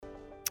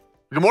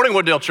Good morning,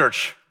 Wooddale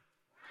Church.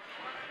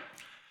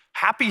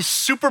 Happy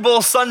Super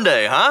Bowl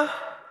Sunday, huh?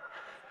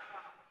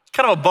 It's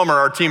kind of a bummer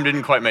our team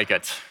didn't quite make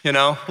it,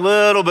 a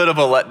little bit of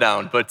a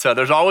letdown, but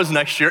there's always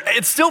next year.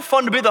 It's still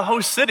fun to be the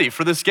host city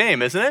for this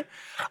game, isn't it?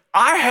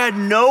 I had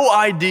no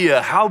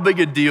idea how big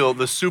a deal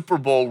the Super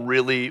Bowl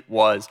really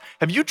was.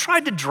 Have you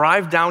tried to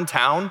drive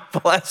downtown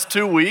the last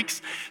 2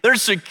 weeks?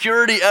 There's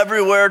security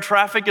everywhere,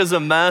 traffic is a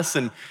mess,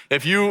 and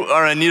if you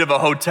are in need of a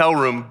hotel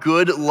room,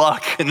 good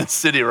luck in the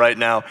city right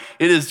now.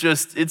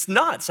 It's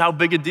nuts how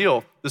big a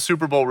deal the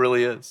Super Bowl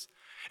really is.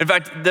 In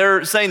fact,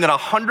 they're saying that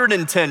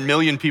 110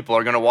 million people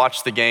are gonna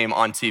watch the game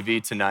on TV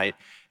tonight,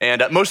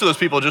 and most of those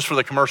people just for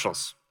the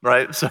commercials,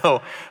 right?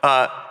 So,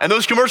 and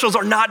those commercials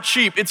are not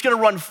cheap. It's gonna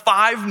run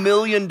 $5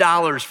 million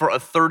for a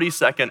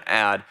 30-second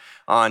ad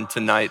on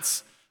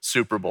tonight's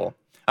Super Bowl.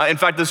 In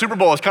fact, the Super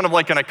Bowl is kind of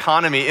like an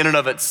economy in and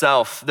of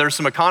itself. There's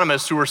some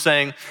economists who are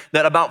saying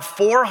that about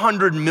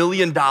 $400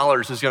 million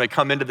is gonna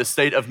come into the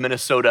state of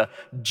Minnesota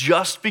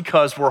just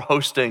because we're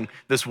hosting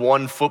this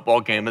one football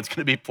game that's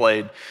gonna be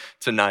played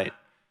tonight.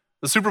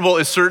 The Super Bowl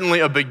is certainly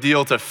a big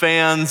deal to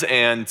fans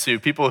and to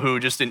people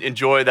who just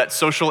enjoy that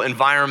social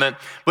environment,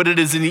 but it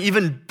is an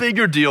even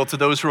bigger deal to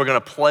those who are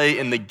gonna play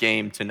in the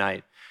game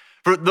tonight.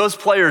 For those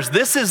players,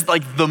 this is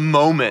like the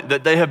moment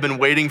that they have been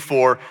waiting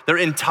for their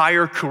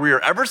entire career.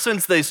 Ever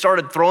since they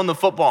started throwing the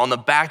football in the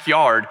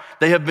backyard,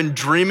 they have been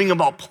dreaming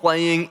about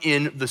playing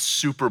in the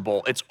Super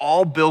Bowl. It's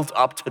all built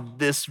up to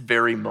this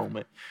very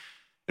moment.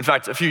 In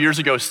fact, a few years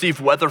ago,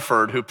 Steve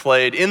Weatherford, who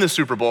played in the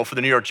Super Bowl for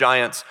the New York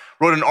Giants,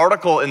 wrote an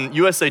article in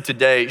USA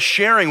Today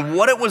sharing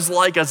what it was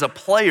like as a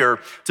player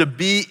to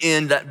be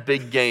in that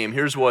big game.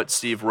 Here's what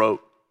Steve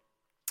wrote.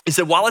 He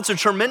said, while it's a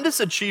tremendous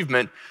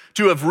achievement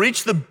to have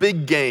reached the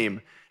big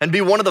game and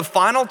be one of the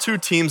final two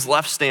teams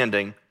left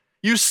standing,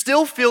 you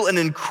still feel an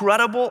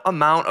incredible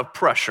amount of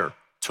pressure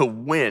to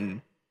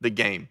win the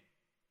game.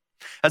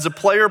 As a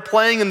player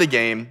playing in the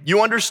game,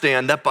 you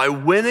understand that by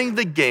winning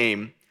the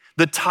game,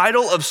 the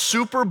title of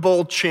Super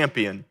Bowl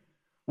champion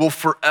will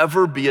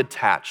forever be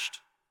attached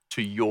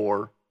to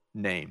your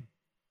name.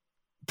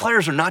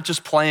 Players are not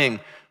just playing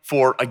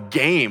for a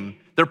game,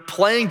 they're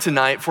playing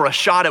tonight for a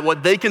shot at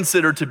what they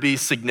consider to be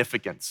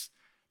significance.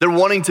 They're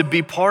wanting to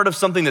be part of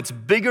something that's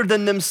bigger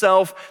than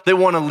themselves. They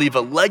want to leave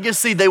a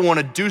legacy. They want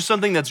to do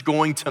something that's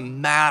going to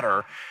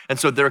matter. And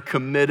so they're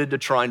committed to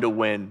trying to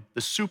win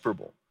the Super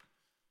Bowl.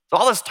 So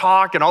all this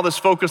talk and all this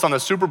focus on the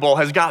Super Bowl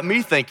has got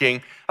me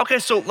thinking, okay,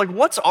 so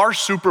what's our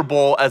Super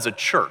Bowl as a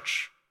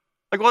church?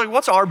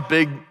 What's our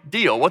big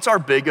deal? What's our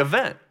big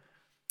event?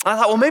 And I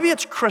thought, well, maybe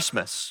it's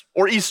Christmas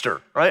or Easter,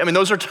 right? I mean,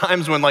 those are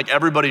times when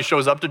everybody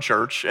shows up to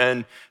church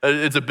and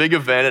it's a big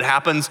event. It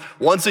happens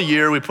once a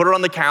year. We put it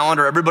on the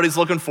calendar. Everybody's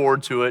looking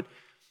forward to it.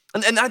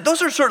 And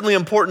those are certainly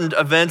important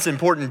events,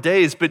 important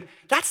days, but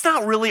that's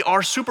not really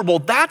our Super Bowl.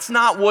 That's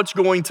not what's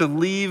going to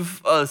leave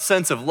a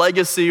sense of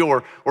legacy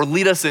or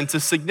lead us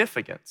into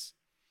significance.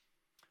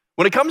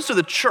 When it comes to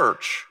the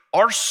church,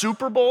 our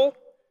Super Bowl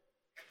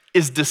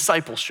is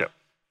discipleship.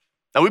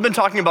 Now, we've been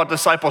talking about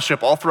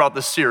discipleship all throughout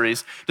this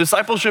series.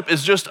 Discipleship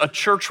is just a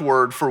church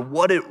word for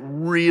what it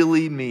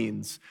really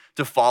means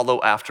to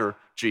follow after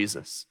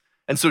Jesus.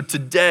 And so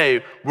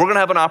today, we're gonna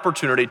have an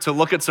opportunity to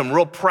look at some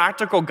real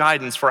practical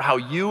guidance for how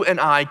you and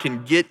I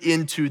can get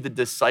into the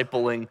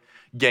discipling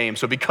game.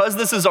 So because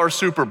this is our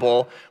Super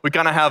Bowl, we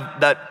kind of have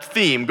that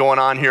theme going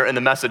on here in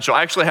the message. So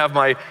I actually have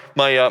my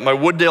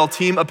Wooddale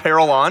team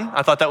apparel on.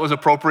 I thought that was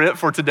appropriate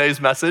for today's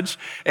message.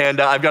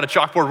 And I've got a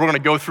chalkboard. We're gonna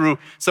go through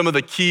some of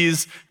the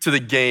keys to the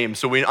game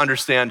so we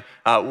understand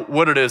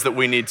what it is that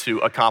we need to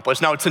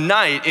accomplish. Now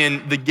tonight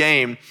in the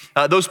game,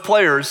 those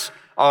players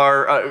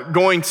are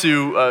going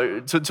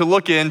to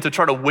look in to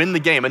try to win the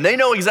game. And they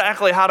know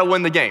exactly how to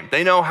win the game.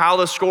 They know how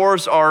the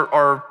scores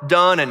are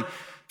done. And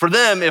for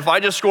them, if I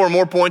just score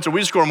more points or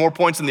we score more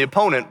points than the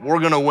opponent, we're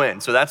gonna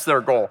win. So that's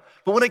their goal.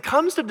 But when it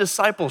comes to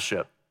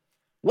discipleship,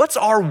 what's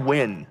our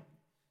win?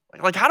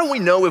 How do we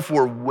know if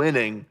we're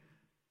winning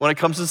when it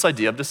comes to this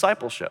idea of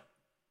discipleship?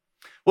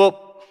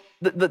 Well,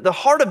 the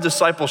heart of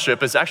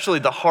discipleship is actually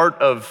the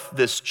heart of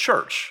this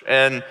church.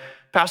 And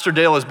Pastor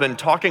Dale has been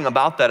talking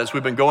about that as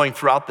we've been going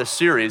throughout this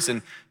series.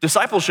 And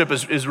discipleship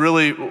is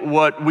really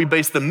what we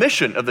base the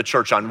mission of the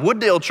church on.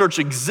 Wooddale Church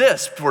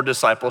exists for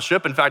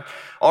discipleship. In fact,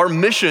 our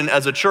mission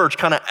as a church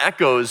kind of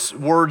echoes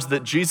words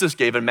that Jesus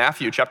gave in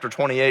Matthew chapter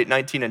 28,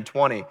 19 and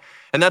 20.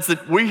 And that's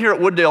that we here at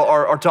Wooddale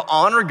are to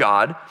honor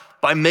God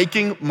by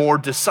making more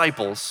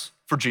disciples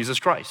for Jesus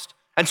Christ.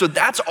 And so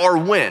that's our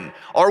win.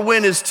 Our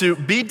win is to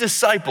be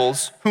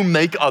disciples who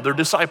make other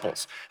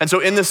disciples. And so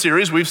in this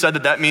series, we've said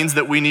that means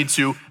that we need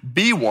to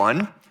be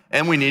one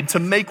and we need to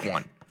make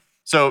one.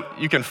 So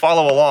you can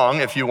follow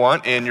along if you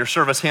want in your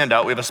service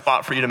handout. We have a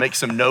spot for you to make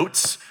some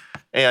notes.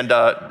 And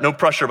no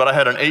pressure, but I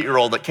had an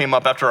 8-year-old that came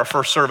up after our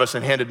first service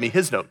and handed me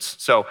his notes.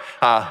 So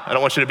I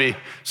don't want you to be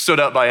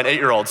stood up by an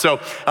 8-year-old. So,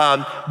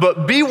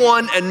 but be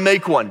one and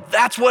make one.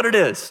 That's what it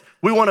is.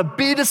 We want to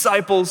be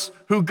disciples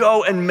who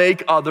go and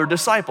make other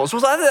disciples.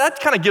 So that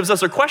kind of gives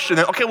us a question.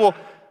 Okay, well,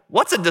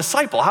 what's a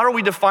disciple? How are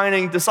we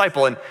defining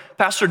disciple? And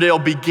Pastor Dale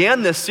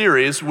began this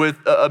series with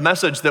a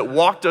message that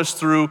walked us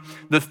through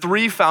the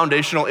three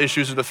foundational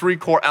issues or the three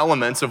core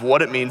elements of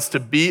what it means to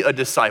be a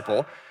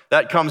disciple.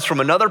 That comes from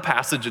another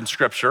passage in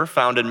Scripture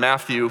found in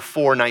Matthew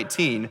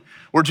 4:19,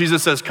 where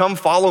Jesus says, "Come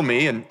follow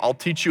me and I'll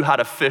teach you how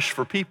to fish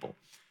for people."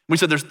 We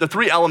said there's the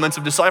three elements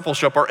of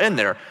discipleship are in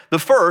there. The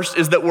first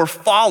is that we're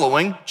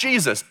following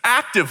Jesus,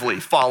 actively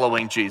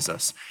following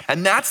Jesus.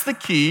 And that's the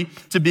key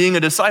to being a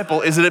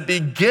disciple, is that it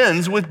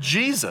begins with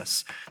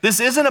Jesus. This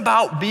isn't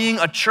about being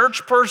a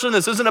church person.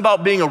 This isn't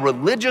about being a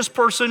religious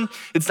person.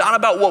 It's not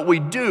about what we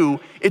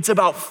do. It's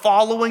about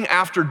following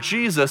after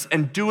Jesus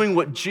and doing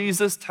what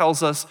Jesus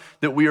tells us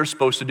that we are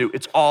supposed to do.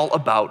 It's all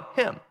about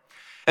him.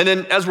 And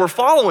then as we're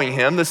following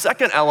him, the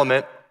second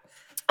element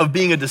of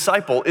being a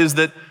disciple is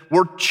that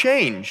we're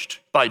changed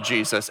by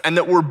Jesus and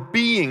that we're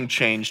being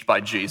changed by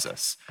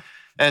Jesus.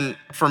 And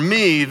for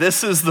me,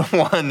 this is the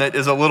one that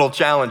is a little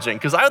challenging,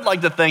 because I would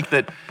like to think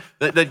that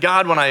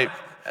God, when I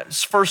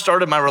first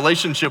started my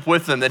relationship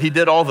with him, that he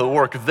did all the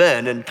work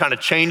then and kind of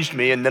changed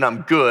me and then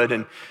I'm good.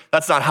 And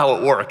that's not how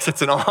it works.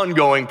 It's an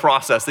ongoing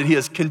process that he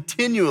is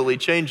continually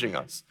changing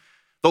us.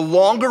 The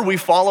longer we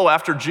follow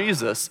after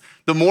Jesus,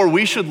 the more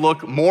we should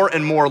look more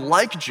and more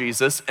like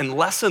Jesus and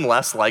less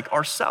like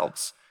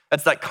ourselves.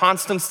 That's that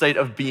constant state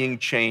of being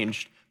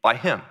changed by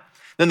him.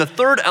 Then the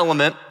third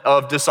element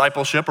of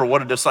discipleship, or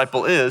what a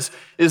disciple is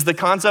the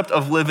concept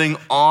of living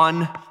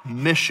on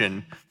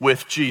mission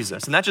with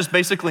Jesus. And that just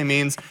basically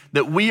means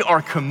that we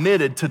are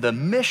committed to the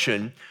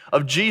mission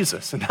of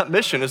Jesus. And that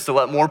mission is to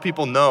let more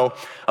people know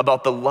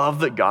about the love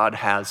that God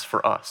has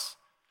for us.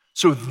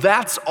 So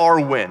that's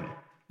our win.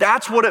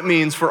 That's what it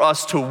means for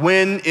us to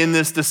win in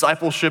this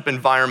discipleship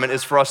environment,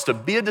 is for us to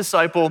be a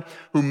disciple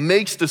who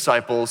makes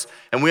disciples,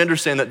 and we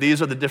understand that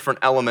these are the different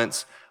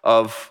elements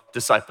of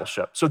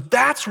discipleship. So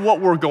that's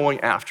what we're going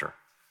after.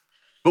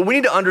 But we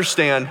need to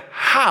understand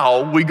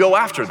how we go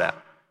after that.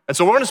 And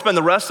so we're gonna spend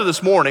the rest of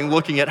this morning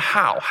looking at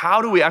how.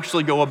 How do we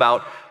actually go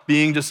about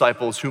being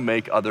disciples who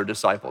make other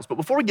disciples? But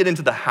before we get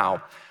into the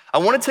how, I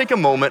wanna take a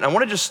moment, I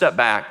wanna just step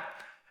back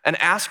and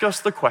ask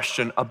us the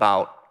question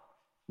about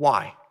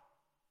why.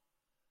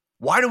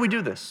 Why do we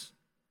do this?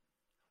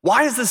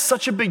 Why is this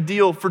such a big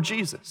deal for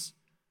Jesus?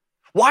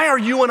 Why are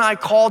you and I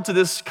called to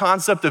this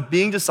concept of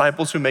being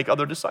disciples who make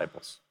other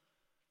disciples?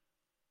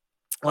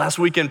 Last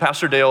weekend,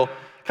 Pastor Dale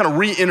kind of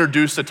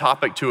reintroduced a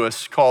topic to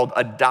us called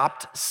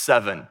Adopt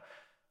 7.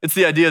 It's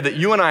the idea that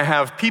you and I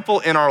have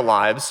people in our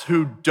lives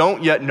who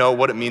don't yet know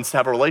what it means to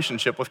have a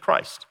relationship with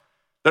Christ.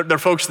 They're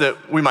folks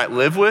that we might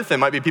live with. They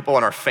might be people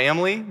in our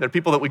family. They're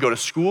people that we go to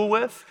school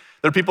with.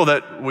 They're people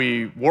that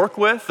we work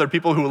with. They're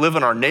people who live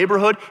in our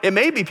neighborhood. It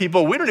may be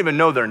people, we don't even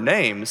know their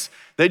names.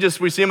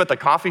 We see them at the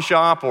coffee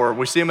shop or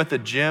we see them at the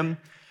gym.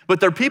 But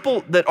they're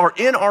people that are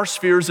in our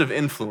spheres of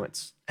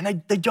influence,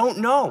 and they don't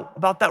know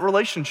about that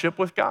relationship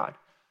with God.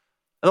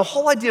 And the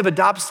whole idea of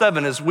Adopt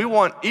 7 is we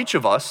want each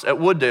of us at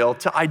Wooddale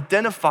to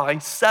identify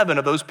 7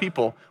 of those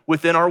people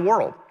within our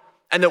world.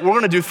 And that we're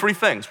gonna do 3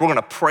 things. We're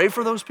gonna pray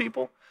for those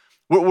people.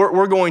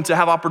 We're going to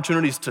have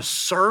opportunities to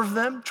serve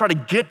them, try to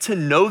get to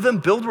know them,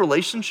 build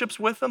relationships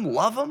with them,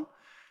 love them.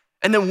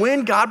 And then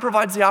when God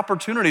provides the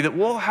opportunity, that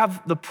we'll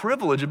have the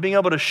privilege of being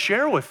able to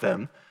share with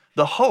them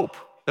the hope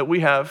that we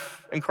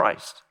have in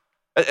Christ.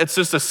 It's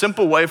just a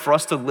simple way for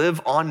us to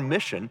live on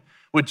mission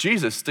with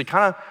Jesus, to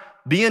kind of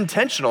be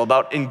intentional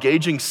about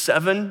engaging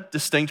 7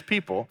 distinct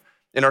people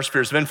in our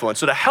spheres of influence.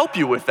 So to help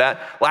you with that,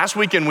 last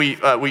weekend we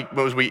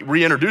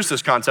reintroduced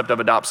this concept of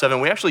Adopt 7,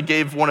 we actually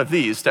gave one of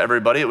these to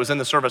everybody. It was in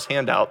the service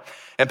handout.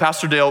 And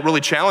Pastor Dale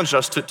really challenged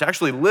us to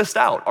actually list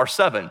out our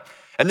 7.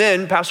 And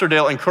then Pastor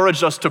Dale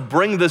encouraged us to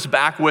bring this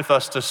back with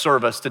us to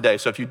service today.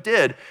 So if you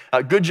did,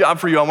 good job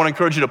for you. I want to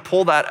encourage you to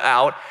pull that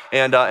out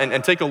and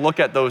take a look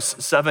at those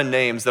 7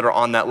 names that are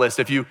on that list.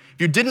 If you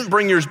didn't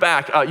bring yours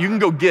back, you can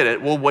go get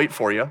it. We'll wait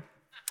for you.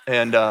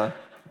 And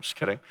just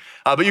kidding.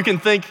 But you can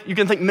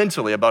think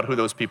mentally about who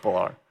those people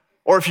are.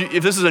 Or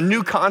if this is a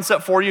new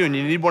concept for you and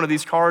you need one of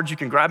these cards, you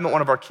can grab them at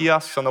one of our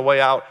kiosks on the way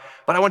out.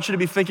 But I want you to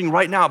be thinking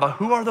right now about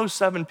who are those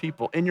 7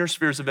 people in your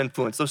spheres of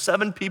influence, those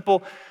 7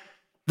 people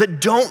that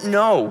don't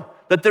know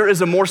that there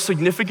is a more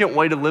significant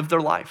way to live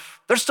their life.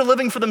 They're still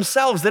living for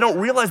themselves. They don't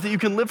realize that you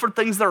can live for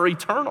things that are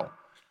eternal.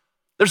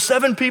 There's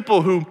 7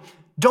 people who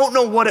don't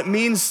know what it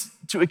means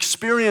to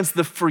experience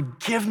the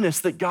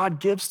forgiveness that God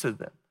gives to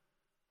them,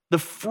 the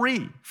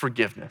free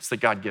forgiveness that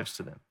God gives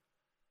to them.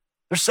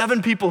 There's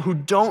 7 people who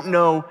don't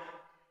know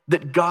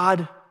that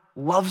God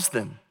loves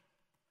them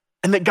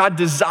and that God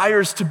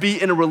desires to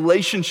be in a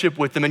relationship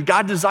with them, and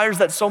God desires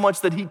that so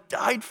much that he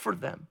died for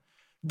them.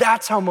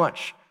 That's how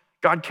much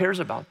God cares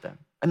about them.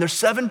 And there's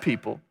 7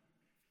 people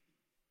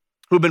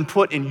who have been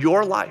put in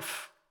your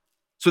life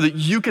so that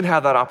you can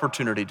have that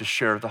opportunity to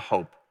share the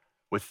hope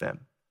with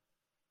them.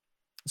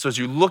 So as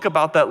you look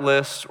about that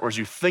list, or as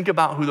you think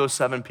about who those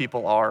 7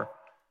 people are,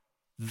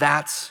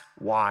 that's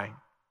why.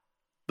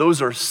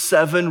 Those are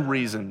 7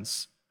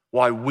 reasons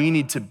why we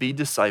need to be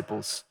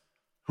disciples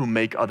who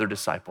make other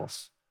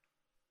disciples.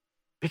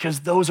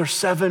 because those are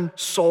 7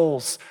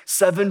 souls,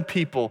 7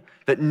 people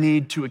that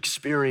need to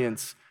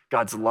experience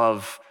God's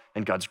love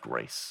and God's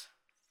grace.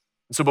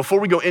 And so before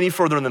we go any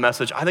further in the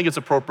message, I think it's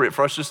appropriate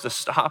for us just to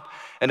stop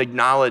and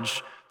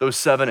acknowledge those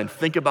 7 and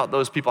think about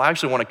those people. I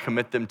actually want to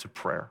commit them to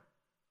prayer.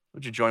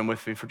 Would you join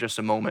with me for just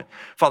a moment?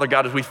 Father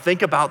God, as we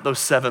think about those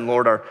 7,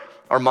 Lord,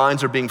 our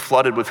minds are being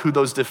flooded with who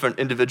those different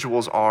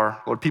individuals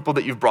are. Lord, people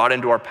that you've brought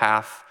into our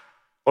path.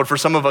 Lord, for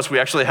some of us, we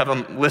actually have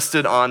them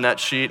listed on that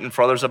sheet, and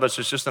for others of us,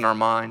 it's just in our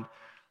mind.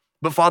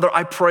 But Father,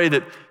 I pray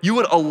that you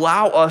would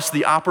allow us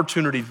the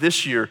opportunity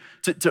this year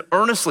to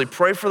earnestly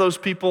pray for those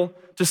people,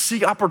 to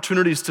seek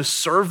opportunities to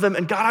serve them.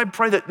 And God, I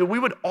pray that we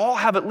would all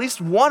have at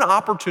least one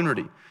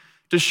opportunity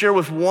to share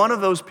with one of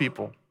those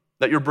people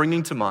that you're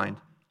bringing to mind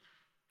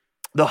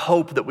the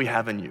hope that we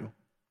have in you.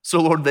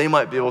 So Lord, they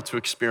might be able to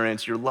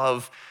experience your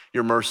love,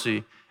 your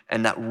mercy,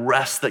 and that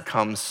rest that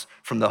comes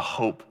from the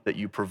hope that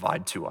you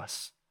provide to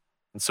us.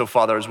 And so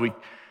Father, as we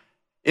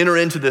enter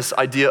into this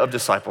idea of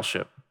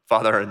discipleship,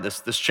 Father, and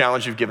this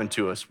challenge you've given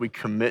to us, we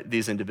commit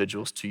these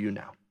individuals to you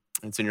now.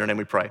 And it's in your name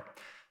we pray,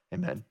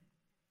 amen.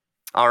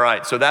 All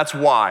right, so that's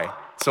why.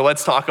 So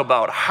let's talk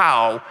about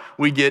how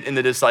we get in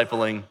the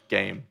discipling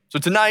game. So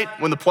tonight,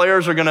 when the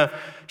players are gonna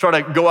try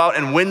to go out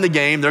and win the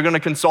game, they're gonna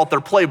consult their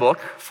playbook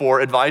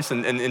for advice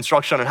and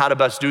instruction on how to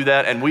best do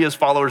that. And we as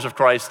followers of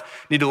Christ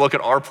need to look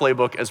at our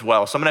playbook as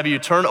well. So I'm gonna have you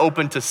turn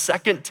open to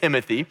 2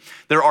 Timothy.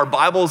 There are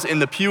Bibles in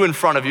the pew in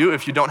front of you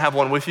if you don't have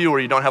one with you or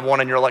you don't have one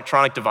on your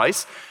electronic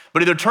device.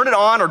 But either turn it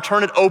on or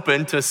turn it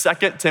open to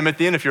 2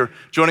 Timothy. And if you're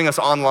joining us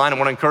online, I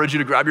want to encourage you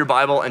to grab your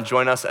Bible and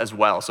join us as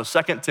well. So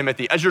 2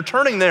 Timothy. As you're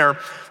turning there,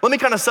 let me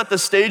kind of set the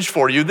stage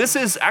for you. This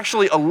is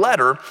actually a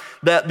letter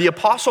that the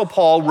Apostle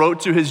Paul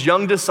wrote to his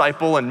young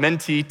disciple and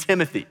mentee,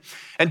 Timothy.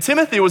 And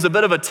Timothy was a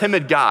bit of a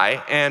timid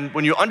guy. And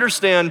when you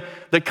understand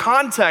the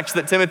context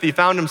that Timothy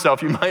found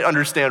himself, you might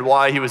understand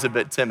why he was a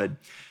bit timid.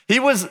 He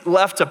was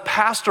left to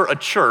pastor a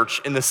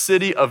church in the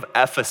city of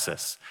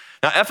Ephesus.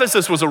 Now,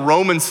 Ephesus was a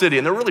Roman city,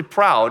 and they're really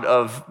proud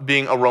of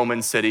being a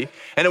Roman city.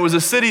 And it was a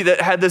city that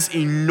had this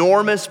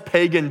enormous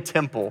pagan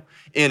temple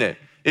in it.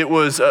 It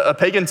was a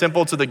pagan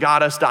temple to the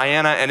goddess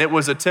Diana, and it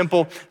was a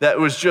temple that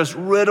was just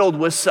riddled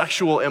with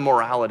sexual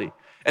immorality.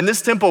 And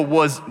this temple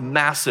was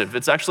massive.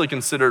 It's actually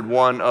considered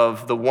one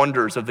of the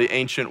wonders of the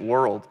ancient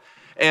world.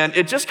 And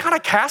it just kind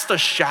of cast a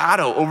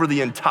shadow over the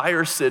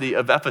entire city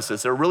of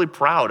Ephesus. They're really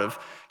proud of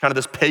kind of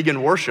this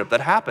pagan worship that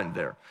happened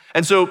there.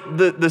 And so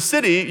the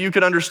city, you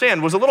could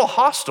understand, was a little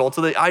hostile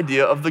to the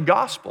idea of the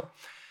gospel.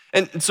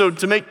 And so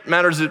to make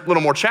matters a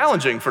little more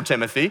challenging for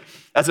Timothy,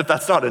 as if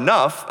that's not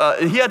enough,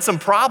 he had some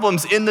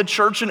problems in the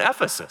church in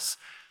Ephesus.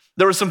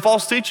 There was some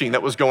false teaching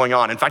that was going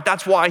on. In fact,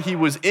 that's why he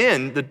was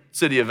in the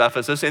city of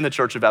Ephesus, in the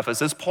church of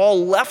Ephesus.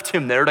 Paul left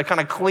him there to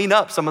kind of clean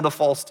up some of the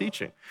false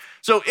teaching.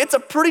 So it's a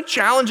pretty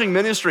challenging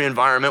ministry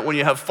environment when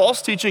you have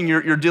false teaching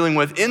you're dealing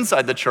with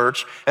inside the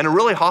church and a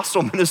really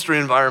hostile ministry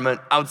environment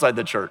outside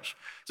the church.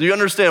 So you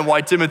understand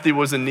why Timothy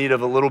was in need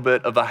of a little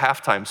bit of a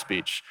halftime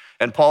speech.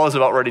 And Paul is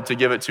about ready to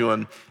give it to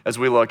him as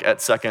we look at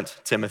 2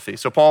 Timothy.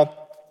 So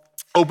Paul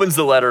opens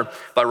the letter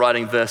by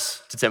writing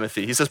this to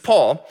Timothy. He says,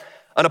 Paul,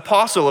 an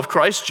apostle of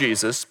Christ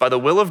Jesus by the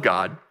will of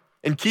God,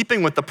 in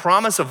keeping with the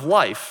promise of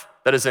life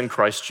that is in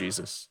Christ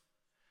Jesus.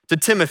 To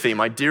Timothy,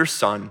 my dear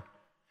son,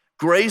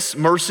 grace,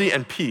 mercy,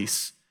 and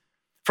peace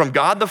from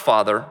God the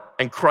Father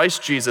and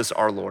Christ Jesus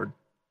our Lord.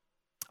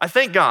 I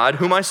thank God,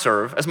 whom I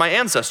serve, as my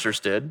ancestors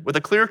did, with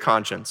a clear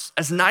conscience.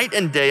 As night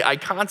and day, I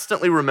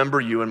constantly remember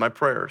you in my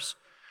prayers.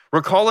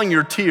 Recalling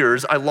your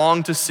tears, I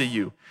long to see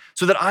you,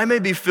 so that I may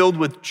be filled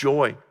with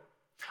joy.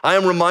 I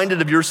am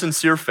reminded of your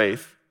sincere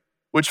faith,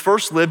 which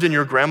first lived in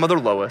your grandmother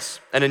Lois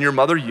and in your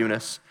mother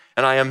Eunice,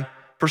 and I am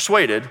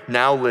persuaded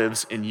now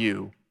lives in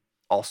you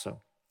also.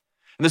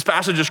 In this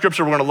passage of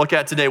scripture we're going to look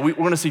at today, we're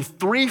going to see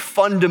 3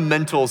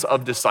 fundamentals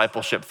of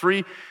discipleship,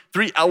 three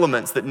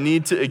elements that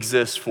need to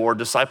exist for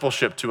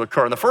discipleship to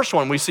occur. And the first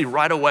one we see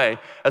right away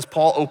as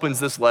Paul opens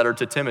this letter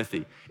to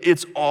Timothy.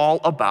 It's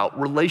all about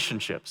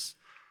relationships.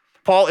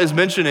 Paul is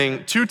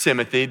mentioning to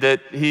Timothy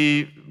that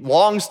he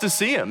longs to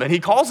see him, and he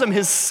calls him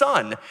his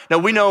son. Now,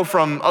 we know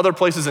from other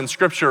places in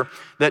Scripture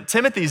that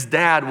Timothy's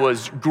dad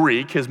was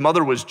Greek, his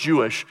mother was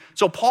Jewish,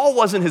 so Paul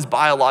wasn't his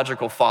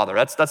biological father.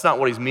 That's not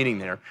what he's meaning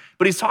there.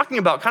 But he's talking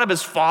about kind of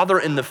his father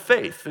in the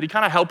faith, that he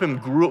kind of helped him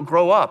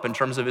grow up in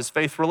terms of his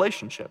faith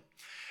relationship.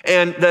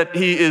 And that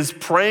he is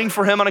praying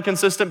for him on a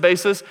consistent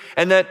basis,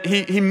 and that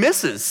he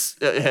misses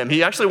him.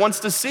 He actually wants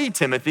to see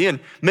Timothy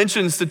and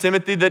mentions to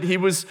Timothy that he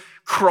was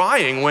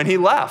crying when he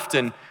left.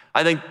 And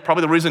I think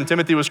probably the reason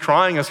Timothy was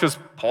crying is because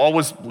Paul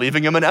was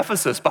leaving him in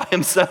Ephesus by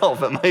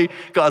himself. It might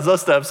cause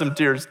us to have some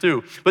tears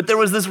too. But there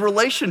was this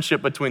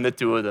relationship between the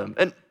two of them.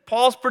 And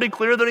Paul's pretty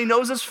clear that he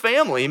knows his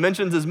family. He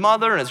mentions his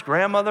mother and his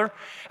grandmother.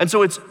 And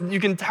so you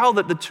can tell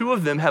that the two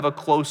of them have a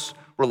close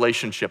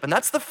relationship. And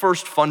that's the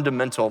first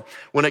fundamental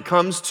when it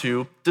comes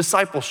to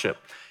discipleship,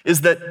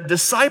 is that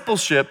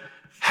discipleship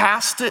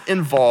has to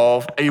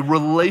involve a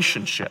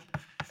relationship.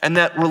 And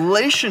that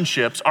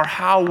relationships are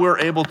how we're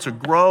able to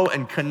grow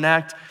and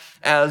connect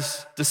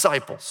as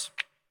disciples.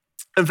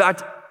 In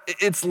fact,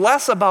 it's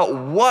less about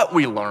what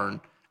we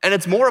learn, and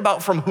it's more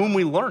about from whom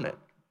we learn it.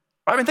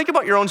 I mean, think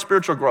about your own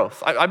spiritual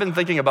growth. I've been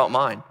thinking about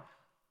mine.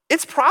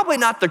 It's probably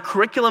not the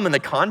curriculum and the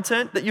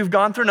content that you've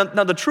gone through.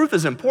 Now, the truth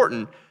is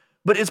important,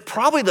 but it's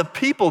probably the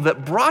people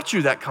that brought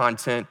you that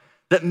content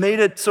that made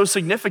it so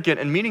significant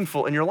and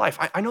meaningful in your life.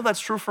 I know that's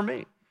true for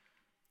me.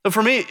 So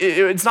for me,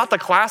 it's not the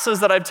classes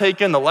that I've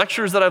taken, the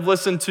lectures that I've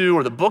listened to,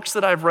 or the books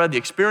that I've read, the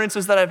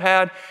experiences that I've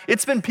had.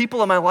 It's been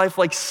people in my life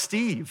like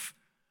Steve,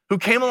 who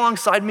came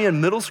alongside me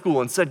in middle school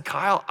and said,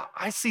 Kyle,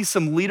 I see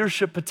some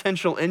leadership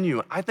potential in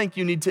you. I think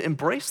you need to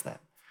embrace that.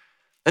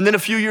 And then a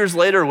few years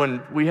later,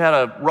 when we had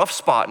a rough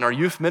spot in our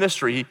youth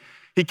ministry,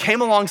 he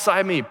came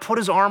alongside me, put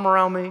his arm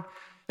around me, and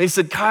he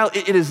said, Kyle,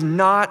 it is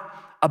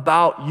not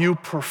about you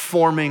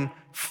performing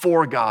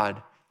for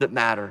God that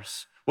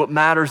matters. What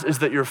matters is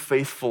that you're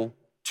faithful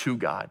to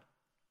God.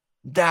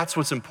 That's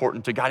what's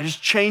important to God. It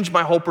just changed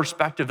my whole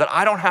perspective that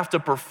I don't have to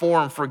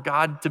perform for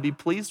God to be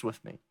pleased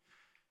with me.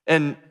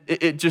 And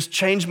it just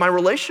changed my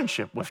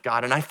relationship with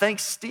God. And I thank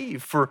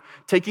Steve for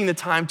taking the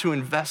time to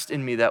invest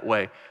in me that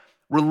way.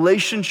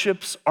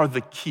 Relationships are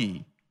the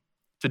key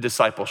to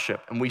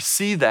discipleship. And we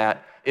see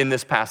that in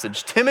this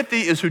passage.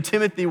 Timothy is who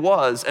Timothy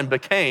was and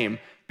became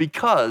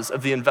because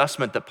of the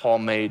investment that Paul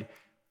made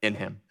in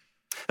him.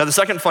 Now, the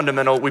second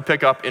fundamental we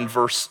pick up in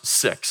verse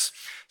 6.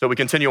 So we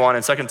continue on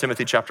in 2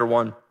 Timothy chapter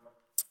 1.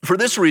 For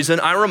this reason,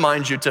 I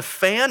remind you to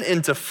fan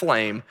into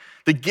flame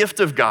the gift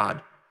of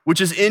God,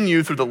 which is in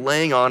you through the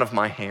laying on of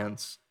my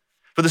hands.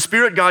 For the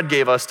Spirit God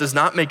gave us does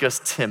not make us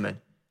timid,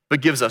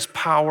 but gives us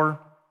power,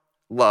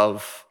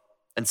 love,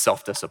 and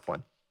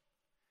self-discipline.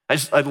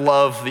 I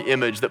love the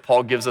image that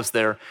Paul gives us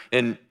there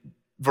in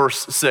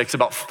verse 6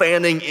 about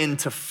fanning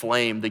into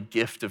flame the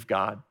gift of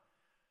God.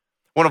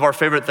 One of our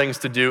favorite things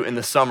to do in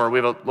the summer, we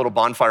have a little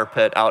bonfire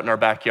pit out in our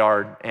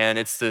backyard, and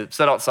it's to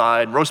sit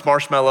outside, roast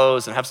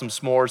marshmallows, and have some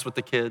s'mores with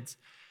the kids.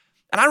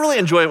 And I really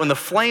enjoy it when the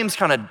flames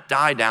kind of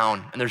die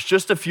down, and there's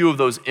just a few of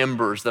those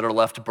embers that are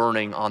left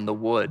burning on the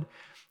wood.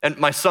 And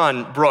my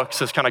son, Brooks,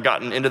 has kind of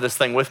gotten into this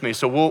thing with me,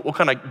 so we'll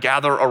kind of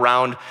gather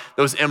around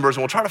those embers,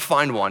 and we'll try to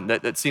find one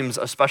that seems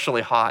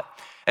especially hot.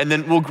 And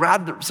then we'll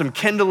grab some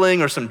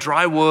kindling or some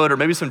dry wood or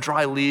maybe some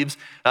dry leaves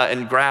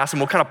and grass,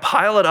 and we'll kind of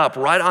pile it up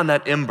right on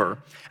that ember.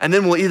 And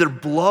then we'll either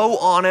blow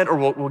on it or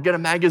we'll get a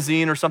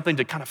magazine or something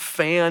to kind of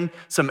fan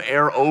some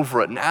air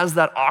over it. And as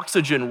that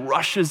oxygen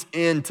rushes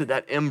into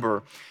that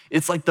ember,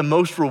 it's like the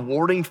most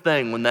rewarding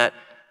thing when that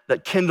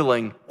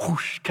kindling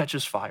whoosh,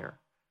 catches fire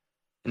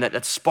and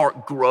that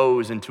spark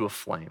grows into a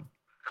flame.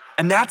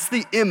 And that's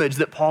the image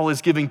that Paul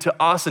is giving to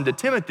us and to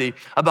Timothy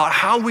about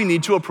how we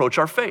need to approach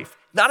our faith.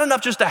 Not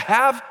enough just to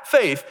have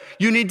faith,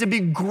 you need to be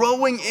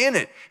growing in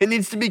it. It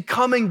needs to be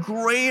becoming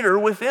greater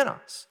within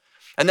us.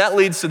 And that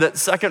leads to that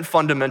second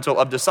fundamental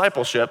of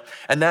discipleship,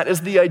 and that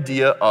is the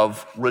idea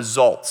of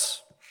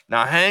results.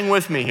 Now hang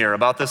with me here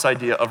about this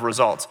idea of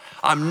results.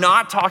 I'm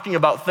not talking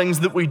about things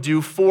that we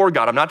do for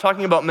God. I'm not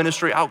talking about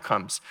ministry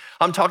outcomes.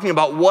 I'm talking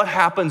about what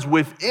happens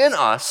within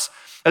us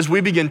as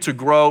we begin to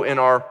grow in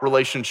our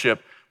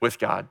relationship with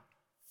God.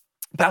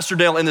 Pastor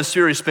Dale in this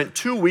series spent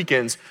 2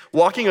 weekends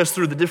walking us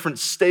through the different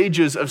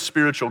stages of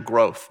spiritual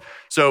growth.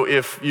 So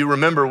if you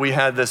remember, we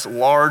had this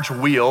large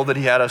wheel that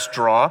he had us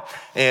draw.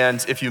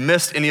 And if you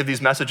missed any of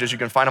these messages, you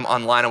can find them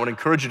online. I would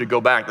encourage you to go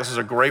back. This is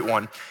a great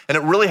one. And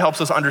it really helps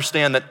us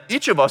understand that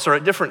each of us are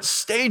at different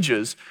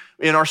stages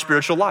in our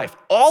spiritual life.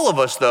 All of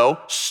us, though,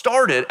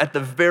 started at the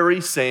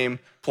very same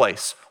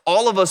place.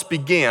 All of us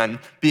began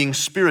being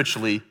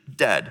spiritually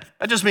dead.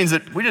 That just means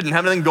that we didn't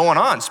have anything going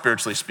on,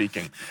 spiritually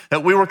speaking.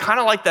 That we were kind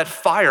of like that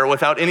fire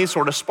without any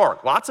sort of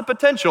spark. Lots of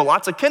potential,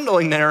 lots of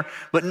kindling there,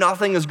 but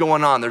nothing is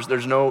going on.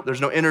 There's no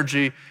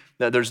energy,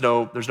 there's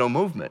no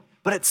movement.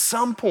 But at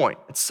some point,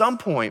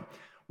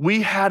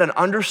 we had an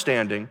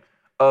understanding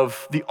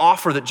of the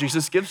offer that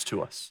Jesus gives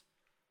to us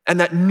and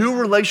that new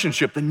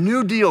relationship, the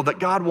new deal that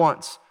God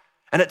wants.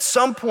 And at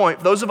some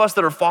point, those of us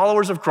that are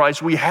followers of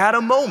Christ, we had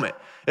a moment.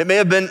 It may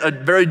have been a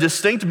very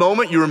distinct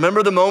moment. You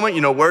remember the moment,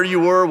 you know where you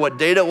were, what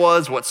date it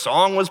was, what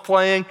song was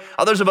playing.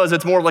 Others of us,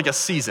 it's more like a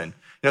season. You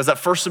know, it's that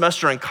first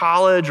semester in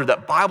college or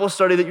that Bible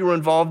study that you were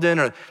involved in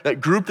or that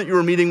group that you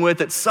were meeting with,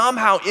 that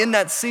somehow in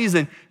that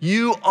season,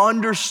 you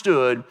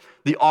understood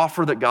the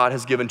offer that God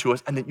has given to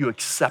us and that you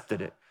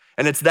accepted it.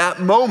 And it's that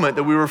moment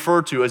that we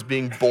refer to as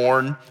being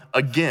born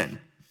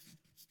again.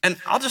 And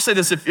I'll just say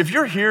this, if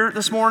you're here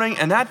this morning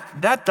and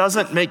that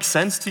doesn't make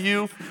sense to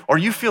you, or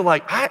you feel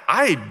like,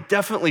 I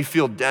definitely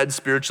feel dead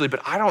spiritually, but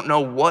I don't know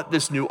what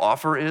this new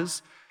offer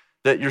is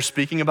that you're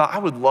speaking about, I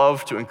would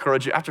love to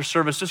encourage you after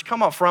service, just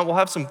come up front. We'll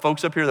have some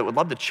folks up here that would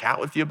love to chat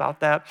with you about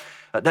that.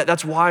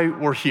 That's why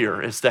we're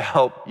here, is to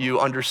help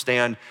you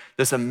understand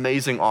this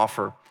amazing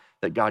offer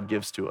that God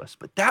gives to us.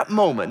 But that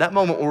moment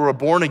where we're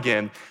born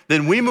again,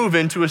 then we move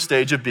into a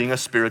stage of being a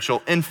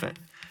spiritual infant.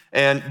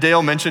 And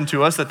Dale mentioned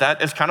to us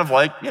that is kind of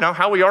like,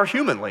 how we are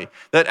humanly.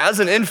 That as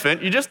an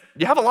infant, you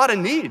have a lot of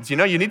needs. You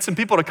need some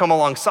people to come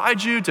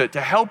alongside you, to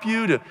help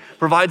you, to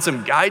provide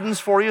some guidance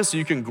for you so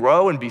you can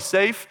grow and be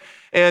safe.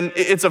 And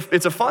it's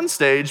a fun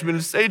stage, but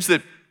it's a stage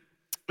that,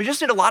 You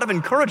just need a lot of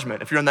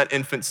encouragement if you're in that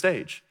infant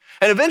stage.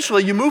 And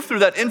eventually you move through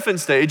that infant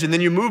stage and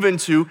then you move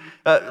into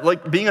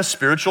like being a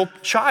spiritual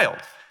child.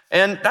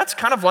 And that's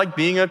kind of like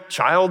being a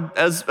child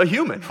as a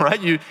human,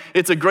 right?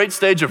 It's a great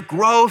stage of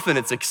growth and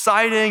it's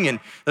exciting and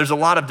there's a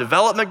lot of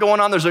development going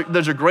on. There's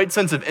a great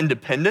sense of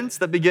independence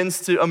that begins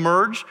to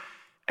emerge.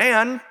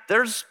 And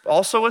there's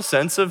also a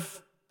sense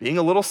of being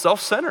a little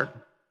self-centered.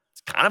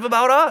 It's kind of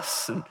about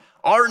us and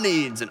our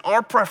needs and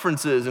our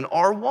preferences and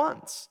our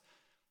wants.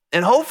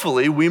 And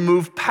hopefully we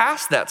move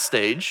past that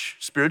stage,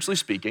 spiritually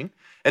speaking.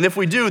 And if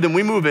we do, then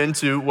we move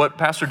into what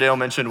Pastor Dale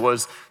mentioned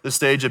was the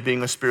stage of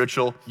being a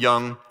spiritual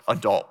young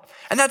adult.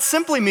 And that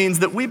simply means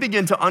that we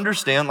begin to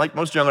understand, like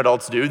most young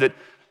adults do, that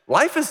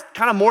life is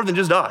kind of more than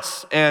just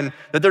us and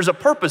that there's a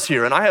purpose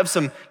here and I have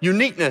some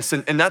uniqueness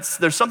and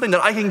there's something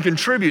that I can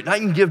contribute and I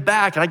can give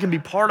back and I can be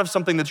part of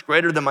something that's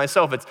greater than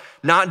myself. It's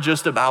not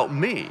just about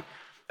me.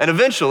 And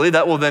eventually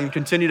that will then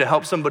continue to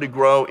help somebody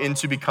grow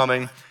into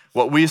becoming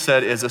what we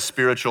said is a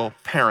spiritual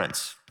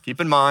parent. Keep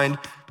in mind,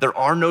 there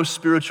are no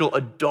spiritual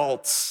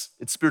adults,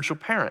 it's spiritual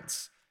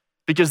parents.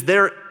 Because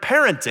they're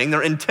parenting,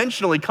 they're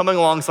intentionally coming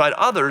alongside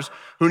others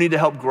who need to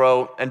help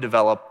grow and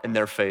develop in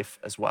their faith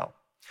as well.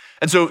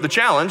 And so the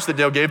challenge that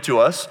Dale gave to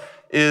us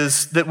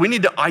is that we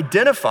need to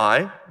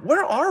identify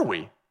where are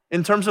we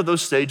in terms of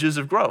those stages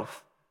of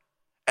growth.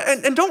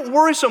 And don't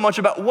worry so much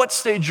about what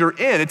stage you're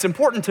in. It's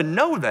important to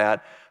know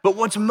that, but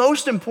what's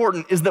most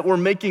important is that we're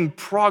making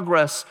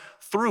progress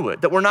through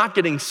it, that we're not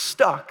getting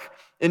stuck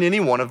in any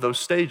one of those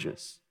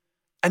stages.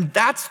 And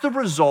that's the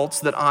results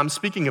that I'm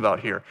speaking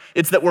about here.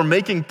 It's that we're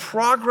making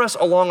progress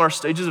along our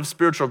stages of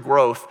spiritual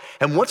growth.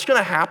 And what's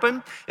gonna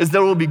happen is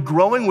there will be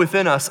growing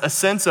within us a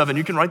sense of, and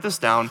you can write this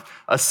down,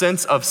 a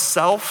sense of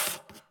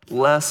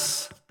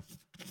selflessness.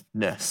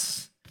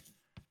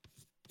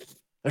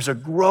 There's a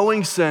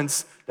growing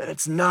sense that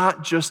it's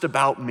not just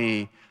about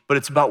me, but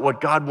it's about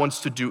what God wants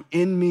to do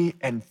in me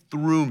and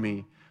through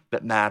me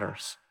that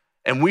matters.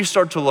 And we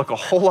start to look a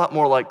whole lot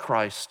more like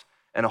Christ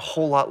and a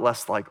whole lot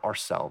less like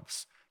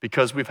ourselves,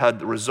 because we've had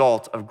the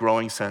result of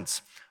growing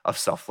sense of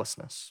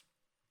selflessness.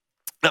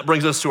 That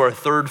brings us to our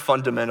third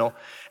fundamental.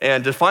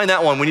 And to find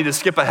that one, we need to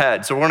skip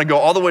ahead. So we're gonna go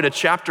all the way to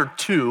chapter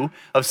 2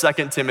 of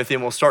 2 Timothy,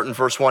 and we'll start in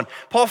verse 1.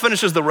 Paul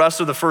finishes the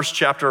rest of the first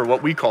chapter, or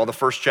what we call the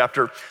first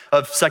chapter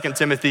of 2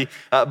 Timothy,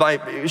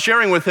 by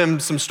sharing with him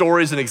some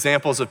stories and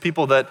examples of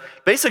people that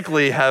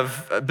basically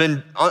have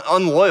been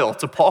unloyal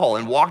to Paul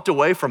and walked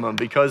away from him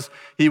because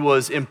he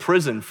was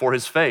imprisoned for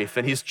his faith.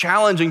 And he's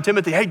challenging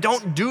Timothy, hey,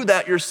 don't do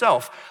that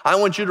yourself. I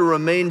want you to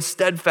remain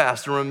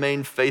steadfast and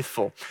remain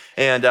faithful.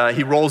 And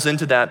he rolls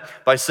into that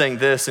by saying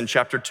this in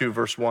chapter 2,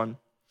 verse 1.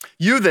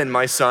 You then,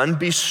 my son,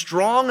 be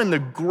strong in the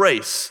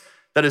grace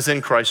that is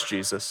in Christ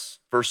Jesus.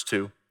 Verse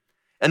 2.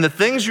 And the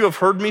things you have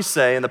heard me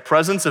say in the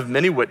presence of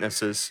many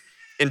witnesses,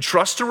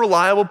 entrust to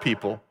reliable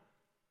people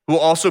who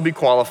will also be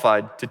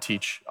qualified to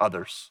teach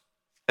others.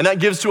 And that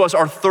gives to us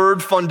our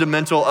third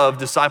fundamental of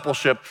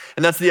discipleship,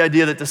 and that's the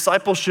idea that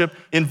discipleship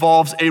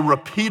involves a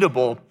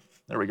repeatable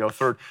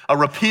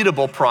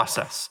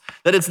process.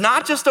 That it's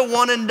not just a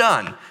one and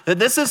done. That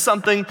this is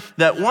something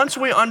that once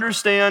we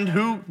understand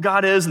who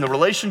God is and the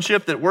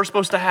relationship that we're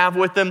supposed to have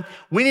with him,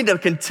 we need to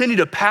continue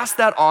to pass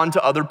that on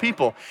to other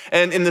people.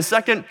 And in the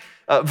second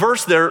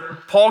verse there,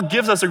 Paul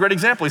gives us a great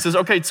example. He says,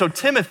 okay, so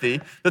Timothy,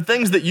 the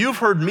things that you've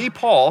heard me,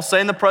 Paul, say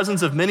in the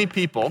presence of many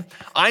people,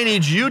 I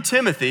need you,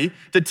 Timothy,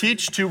 to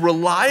teach to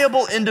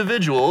reliable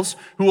individuals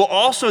who will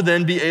also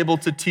then be able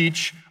to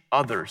teach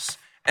others.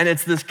 And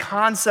it's this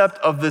concept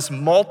of this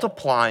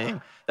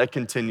multiplying that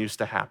continues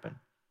to happen.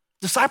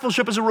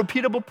 Discipleship is a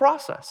repeatable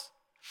process,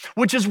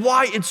 which is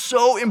why it's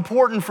so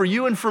important for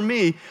you and for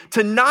me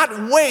to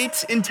not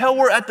wait until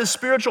we're at the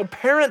spiritual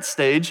parent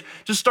stage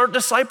to start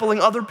discipling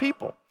other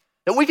people.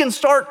 That we can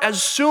start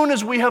as soon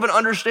as we have an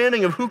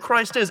understanding of who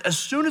Christ is, as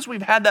soon as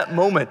we've had that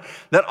moment,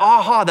 that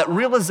aha, that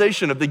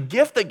realization of the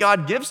gift that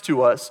God gives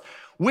to us,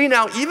 we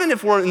now, even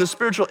if we're in the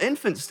spiritual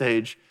infant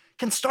stage,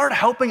 can start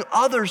helping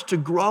others to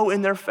grow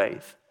in their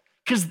faith.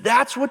 Because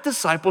that's what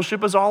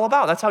discipleship is all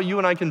about. That's how you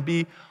and I can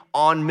be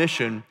on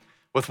mission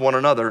with one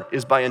another,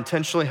 is by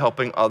intentionally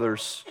helping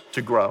others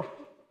to grow.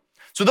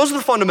 So those are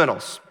the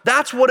fundamentals.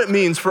 That's what it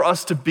means for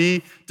us to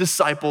be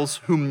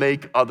disciples who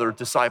make other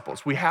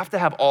disciples. We have to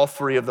have all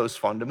three of those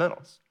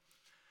fundamentals.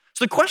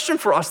 So the question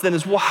for us then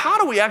is, well, how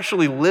do we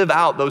actually live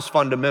out those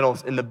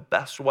fundamentals in the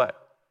best way?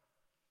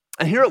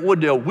 And here at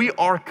Wooddale, we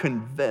are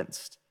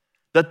convinced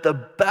that the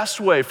best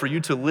way for you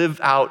to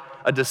live out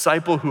a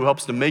disciple who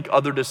helps to make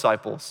other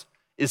disciples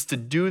is to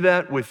do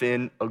that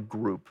within a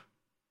group.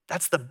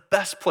 That's the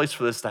best place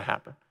for this to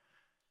happen.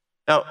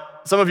 Now,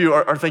 some of you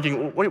are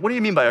thinking, what do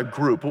you mean by a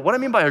group? Well, what I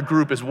mean by a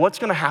group is what's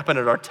gonna happen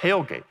at our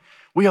tailgate.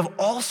 We have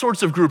all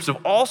sorts of groups of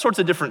all sorts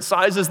of different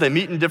sizes. They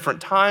meet in different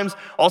times,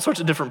 all sorts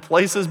of different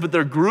places, but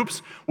they're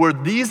groups where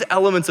these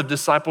elements of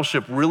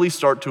discipleship really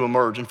start to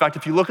emerge. In fact,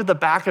 if you look at the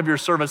back of your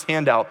service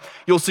handout,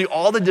 you'll see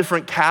all the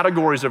different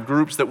categories of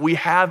groups that we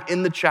have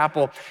in the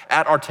chapel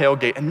at our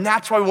tailgate. And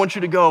that's why we want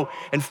you to go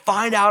and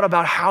find out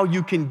about how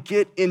you can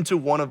get into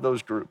one of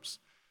those groups.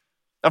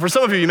 Now, for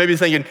some of you, you may be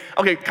thinking,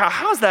 okay, Kyle,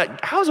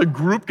 how's a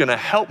group gonna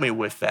help me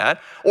with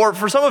that? Or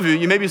for some of you,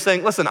 you may be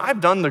saying, listen,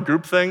 I've done the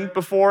group thing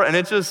before and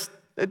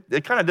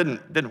it kind of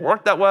didn't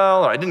work that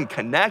well, or I didn't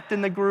connect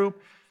in the group.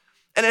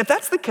 And if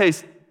that's the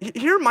case,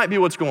 here might be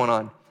what's going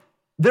on.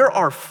 There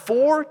are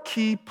 4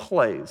 key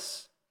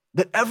plays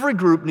that every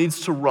group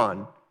needs to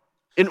run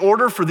in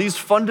order for these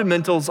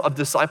fundamentals of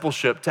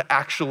discipleship to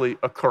actually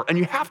occur. And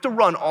you have to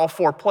run all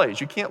 4 plays.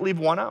 You can't leave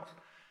one out.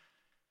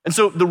 And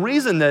so the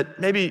reason that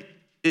maybe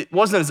it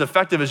wasn't as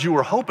effective as you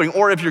were hoping,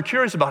 or if you're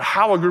curious about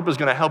how a group is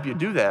gonna help you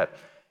do that,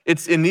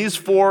 it's in these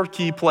 4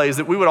 key plays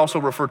that we would also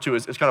refer to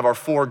as kind of our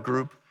 4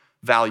 group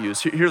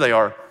values. Here they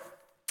are.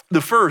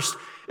 The first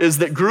is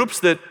that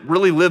groups that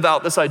really live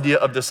out this idea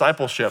of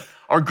discipleship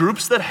are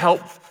groups that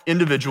help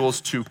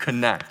individuals to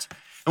connect.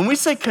 When we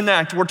say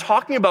connect, we're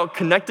talking about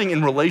connecting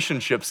in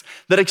relationships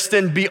that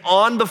extend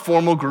beyond the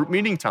formal group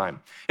meeting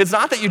time. It's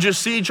not that you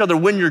just see each other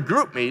when your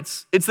group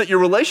meets, it's that your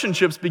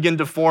relationships begin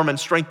to form and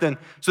strengthen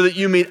so that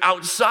you meet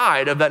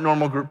outside of that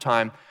normal group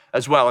time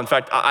as well. In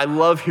fact, I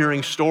love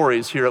hearing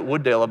stories here at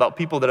Wooddale about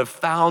people that have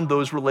found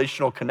those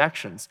relational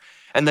connections.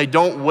 And they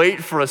don't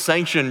wait for a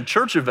sanctioned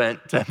church event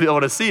to be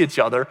able to see each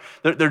other.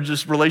 They're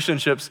just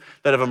relationships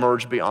that have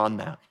emerged beyond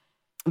that.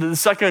 The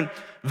second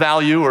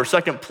value or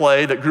second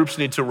play that groups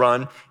need to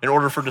run in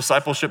order for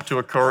discipleship to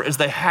occur is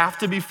they have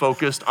to be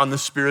focused on the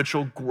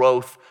spiritual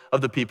growth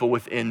of the people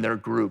within their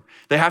group.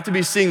 They have to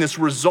be seeing this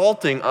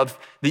resulting of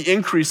the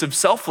increase of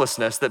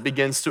selflessness that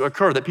begins to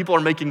occur, that people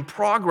are making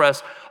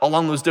progress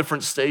along those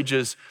different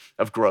stages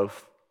of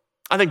growth.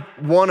 I think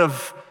one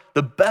of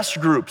the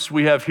best groups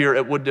we have here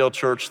at Wooddale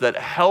Church that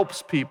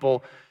helps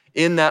people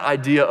in that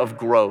idea of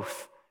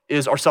growth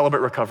is our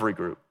Celebrate Recovery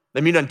group.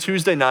 They meet on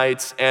Tuesday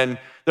nights, and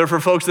they're for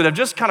folks that have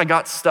just kind of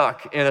got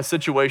stuck in a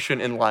situation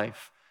in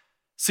life.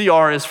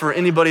 CR is for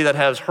anybody that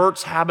has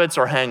hurts, habits,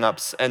 or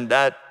hangups, and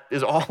that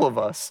is all of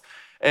us.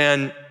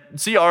 And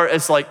CR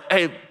is like,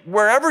 hey,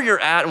 wherever you're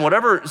at and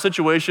whatever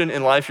situation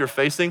in life you're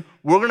facing,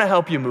 we're gonna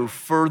help you move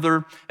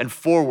further and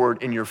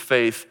forward in your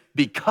faith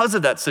because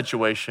of that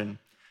situation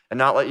and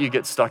not let you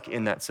get stuck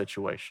in that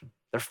situation.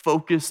 They're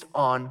focused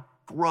on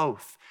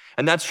growth.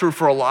 And that's true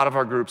for a lot of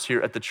our groups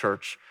here at the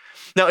church.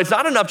 Now, it's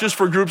not enough just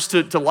for groups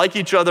to like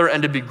each other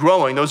and to be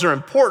growing. Those are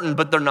important,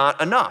 but they're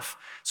not enough.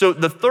 So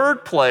the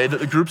third play that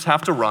the groups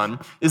have to run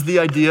is the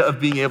idea of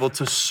being able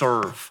to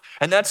serve.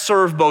 And that's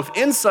serve both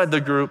inside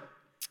the group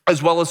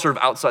as well as serve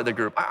outside the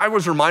group. I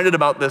was reminded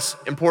about this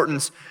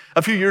importance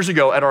a few years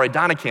ago at our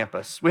Edina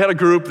campus. We had a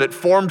group that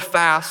formed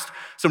fast.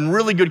 Some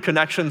really good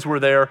connections were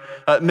there.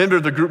 Many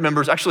of the group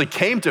members actually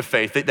came to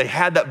faith. They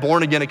had that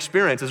born again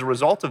experience as a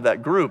result of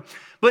that group.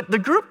 But the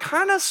group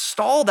kind of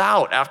stalled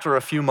out after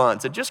a few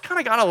months. It just kind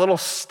of got a little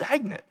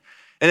stagnant.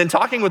 And in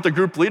talking with the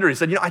group leader, he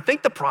said, I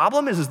think the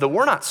problem is that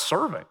we're not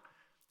serving.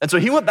 And so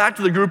he went back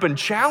to the group and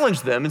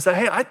challenged them and said,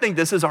 hey, I think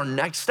this is our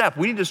next step.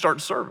 We need to start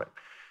serving.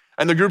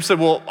 And the group said,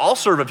 well, I'll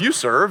serve if you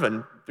serve.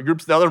 And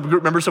the other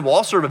group members said, well,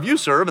 I'll serve if you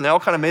serve. And they all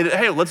kind of made it,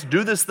 hey, let's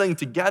do this thing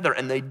together.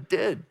 And they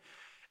did.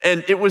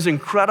 And it was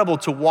incredible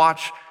to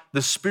watch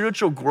the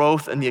spiritual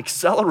growth and the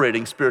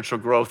accelerating spiritual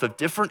growth of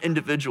different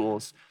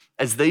individuals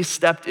as they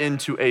stepped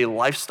into a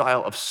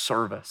lifestyle of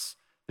service.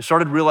 They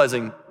started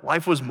realizing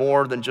life was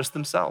more than just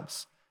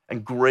themselves,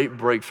 and great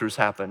breakthroughs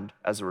happened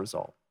as a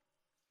result.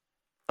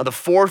 Now, the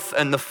fourth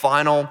and the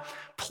final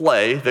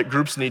play that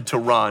groups need to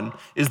run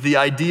is the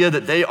idea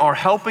that they are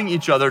helping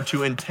each other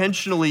to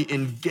intentionally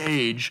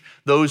engage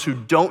those who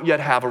don't yet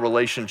have a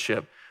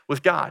relationship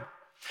with God.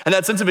 And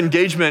that sense of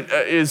engagement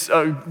is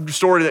a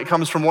story that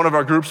comes from one of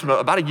our groups from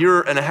about a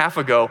year and a half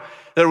ago.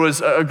 There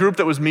was a group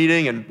that was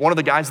meeting, and one of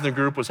the guys in the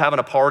group was having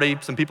a party,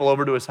 some people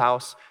over to his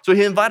house. So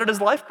he invited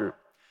his life group.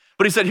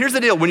 But he said, here's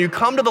the deal. When you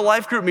come to the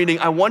life group meeting,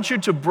 I want you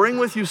to bring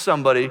with you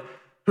somebody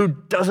who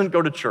doesn't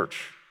go to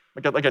church,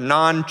 like a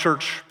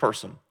non-church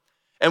person.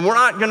 And we're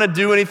not gonna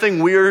do anything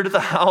weird at the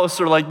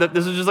house or like that.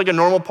 This is just like a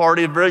normal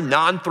party, a very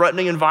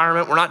non-threatening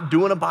environment. We're not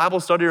doing a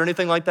Bible study or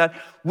anything like that.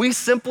 We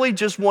simply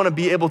just wanna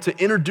be able to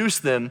introduce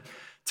them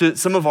to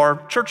some of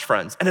our church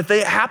friends. And if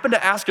they happen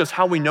to ask us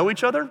how we know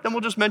each other, then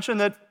we'll just mention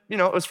that,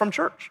 it was from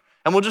church.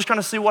 And we'll just kind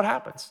of see what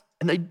happens.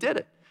 And they did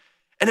it.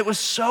 And it was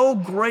so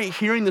great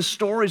hearing the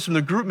stories from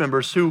the group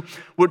members who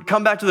would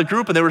come back to the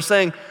group and they were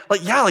saying,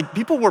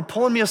 people were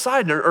pulling me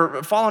aside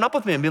or following up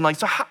with me and being like,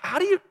 so how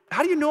do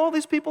you know all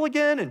these people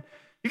again? And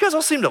you guys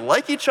all seem to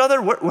like each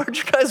other. Where'd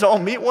you guys all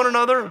meet one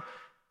another?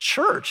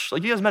 Church. You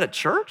guys met at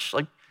church?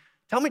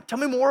 Tell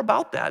me more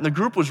about that. And the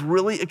group was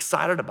really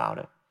excited about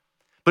it.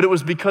 But it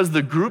was because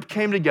the group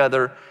came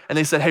together and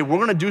they said, hey, we're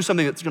gonna do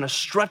something that's gonna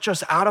stretch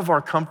us out of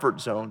our comfort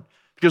zone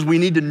because we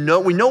know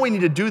we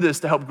need to do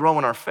this to help grow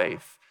in our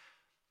faith.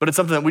 But it's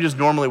something that we just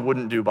normally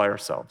wouldn't do by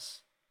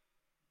ourselves.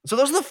 So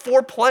those are the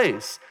 4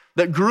 plays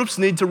that groups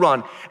need to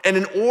run. And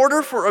in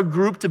order for a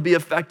group to be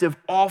effective,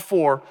 all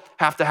 4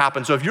 have to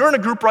happen. So if you're in a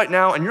group right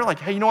now and you're like,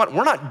 hey, you know what?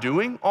 We're not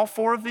doing all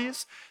 4 of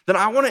these, then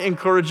I wanna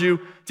encourage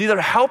you to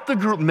either help the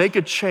group make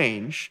a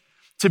change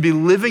to be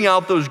living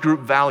out those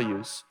group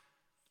values,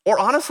 or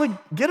honestly,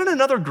 get in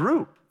another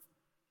group.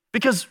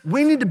 Because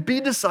we need to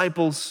be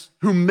disciples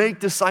who make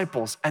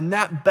disciples, and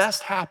that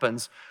best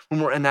happens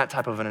when we're in that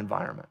type of an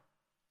environment.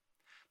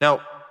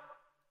 Now,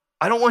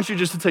 I don't want you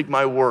just to take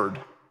my word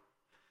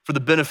for the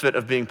benefit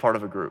of being part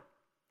of a group.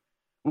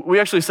 We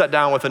actually sat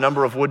down with a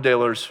number of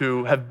Wooddalers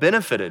who have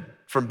benefited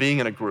from being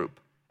in a group,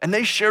 and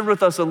they shared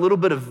with us a little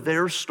bit of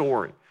their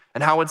story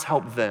and how it's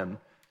helped them.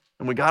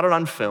 And we got it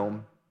on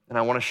film, and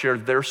I want to share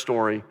their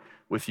story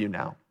with you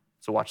now.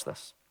 So watch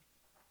this.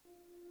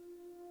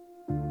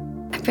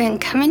 I've been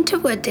coming to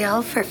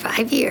Wooddale for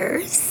 5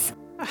 years.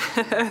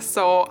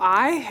 So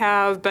I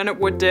have been at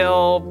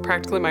Wooddale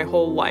practically my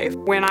whole life.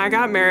 When I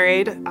got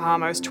married, I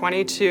was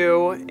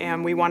 22,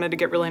 and we wanted to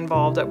get really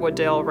involved at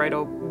Wooddale right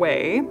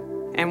away.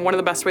 And one of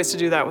the best ways to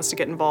do that was to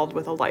get involved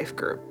with a life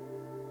group.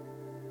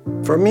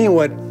 For me,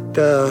 what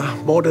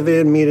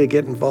motivated me to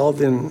get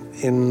involved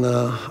in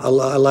a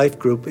life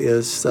group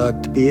is to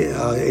be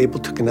able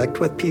to connect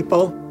with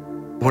people.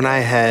 When I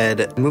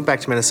had moved back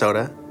to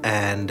Minnesota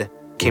and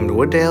came to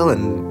Wooddale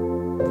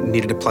and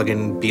needed to plug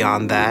in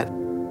beyond that,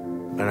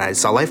 and I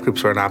saw life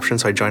groups were an option,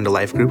 so I joined a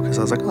life group because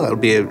I was like, oh, that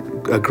would be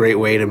a great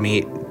way to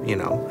meet,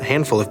 a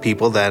handful of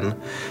people, then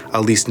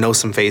at least know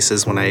some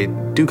faces when I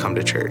do come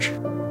to church.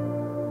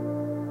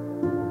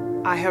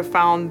 I have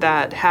found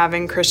that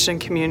having Christian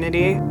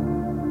community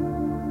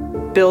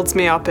builds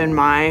me up in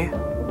my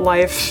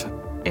life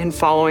in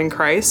following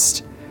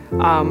Christ.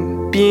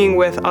 Being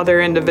with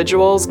other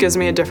individuals gives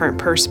me a different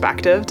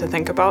perspective to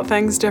think about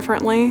things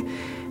differently.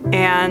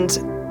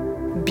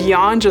 And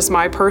beyond just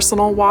my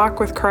personal walk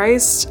with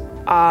Christ,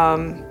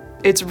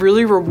 it's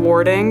really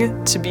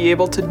rewarding to be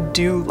able to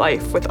do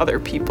life with other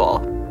people.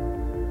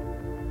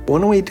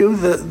 When we do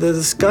the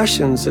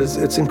discussions,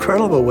 it's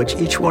incredible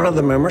what each one of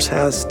the members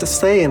has to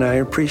say, and I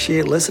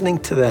appreciate listening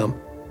to them.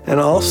 And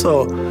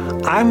also,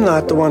 I'm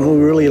not the one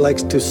who really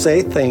likes to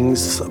say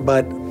things,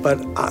 but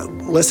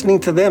listening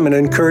to them, it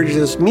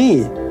encourages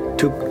me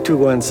to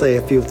go and say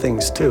a few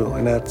things too.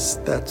 And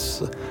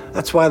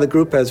that's why the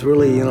group has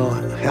really,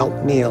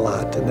 helped me a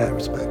lot in that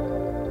respect.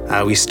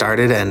 We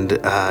started, and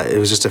it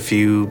was just a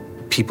few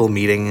people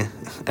meeting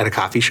at a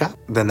coffee shop.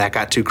 Then that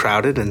got too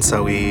crowded, and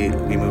so we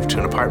moved to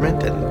an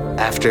apartment. And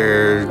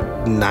after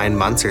 9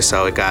 months or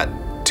so, it got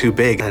too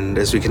big. And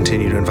as we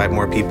continue to invite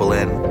more people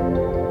in,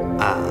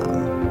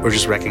 we're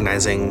just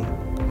recognizing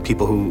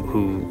people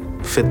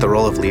who fit the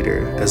role of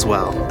leader as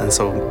well. And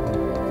so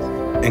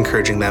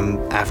encouraging them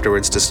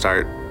afterwards to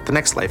start the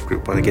next life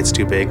group. When it gets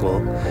too big,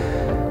 we'll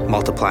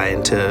multiply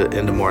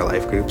into more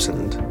life groups.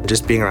 And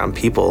just being around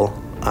people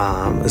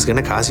is going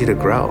to cause you to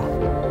grow.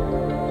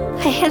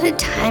 I had a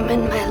time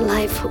in my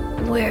life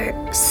where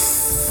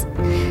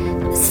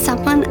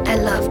someone I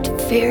loved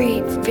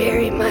very,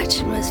 very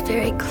much and was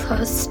very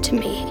close to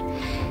me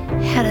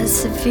had a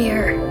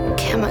severe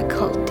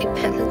chemical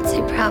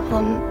dependency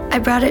problem. I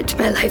brought it to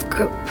my life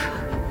group,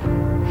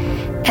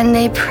 and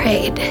they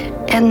prayed,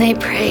 and they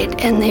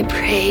prayed, and they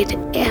prayed,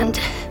 and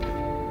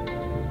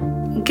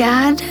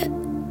God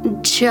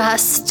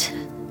just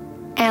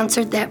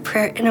answered that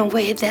prayer in a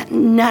way that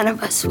none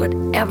of us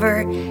would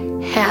ever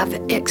have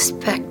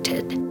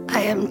expected.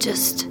 I am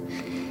just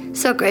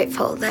so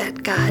grateful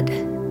that God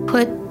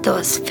put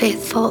those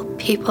faithful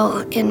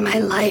people in my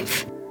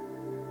life.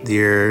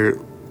 You're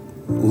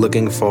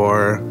looking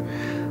for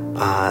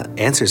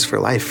answers for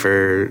life,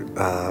 for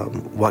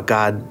what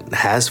God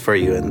has for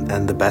you,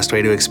 and the best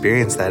way to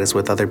experience that is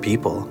with other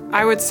people.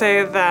 I would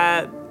say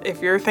that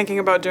if you're thinking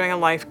about doing a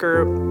life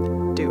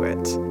group, do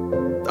it.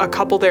 A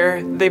couple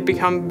there, they've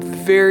become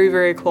very,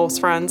 very close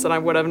friends, and I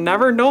would have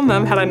never known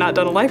them had I not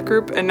done a life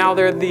group, and now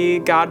they're the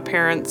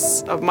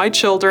godparents of my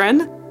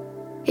children.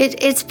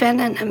 It's been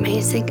an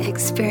amazing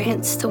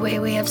experience, the way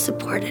we have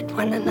supported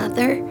one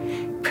another,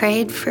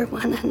 prayed for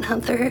one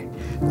another,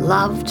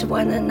 loved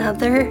one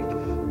another,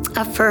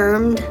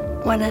 affirmed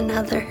one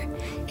another.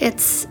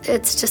 It's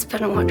just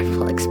been a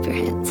wonderful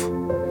experience.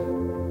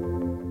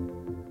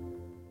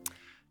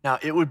 Now,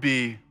 it would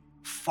be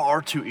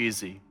far too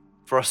easy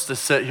for us to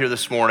sit here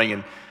this morning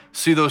and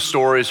see those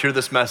stories, hear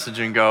this message,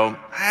 and go,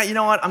 you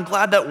know what, I'm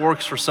glad that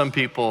works for some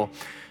people,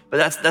 but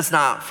that's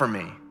not for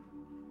me.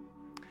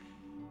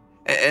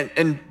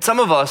 And some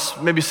of us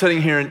may be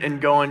sitting here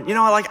and going,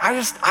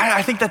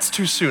 I think that's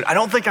too soon. I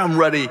don't think I'm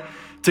ready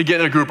to get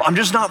in a group. I'm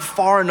just not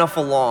far enough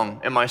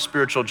along in my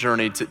spiritual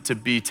journey to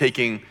be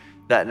taking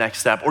that next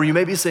step. Or you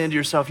may be saying to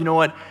yourself, you know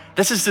what,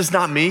 this is just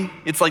not me.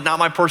 It's like not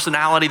my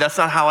personality. That's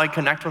not how I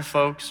connect with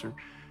folks.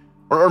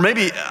 Or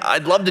maybe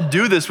I'd love to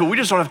do this, but we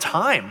just don't have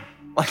time.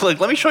 Like,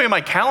 let me show you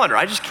my calendar.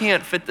 I just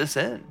can't fit this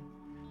in.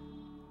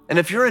 And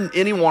if you're in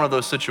any one of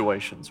those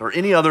situations or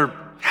any other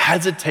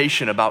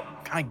hesitation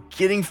about kind of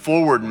getting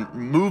forward and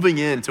moving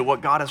into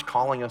what God is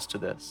calling us to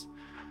this,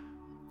 I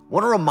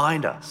want to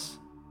remind us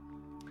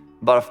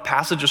about a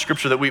passage of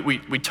scripture that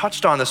we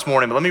touched on this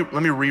morning, but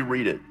let me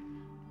reread it.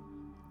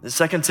 In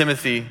 2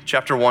 Timothy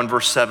chapter 1,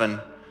 verse 7,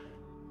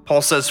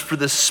 Paul says, "For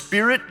the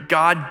Spirit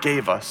God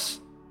gave us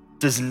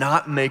does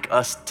not make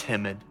us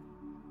timid,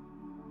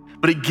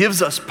 but it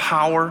gives us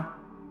power,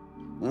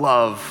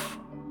 love,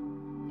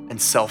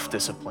 and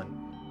self-discipline."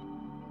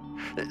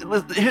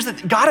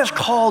 God has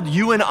called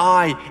you and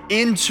I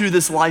into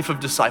this life of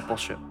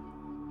discipleship.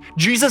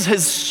 Jesus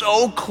is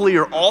so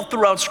clear all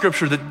throughout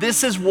Scripture that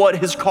this is what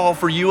his call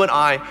for you and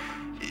I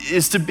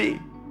is to be,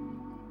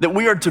 that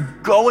we are to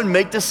go and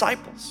make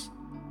disciples.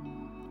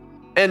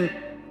 And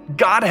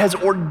God has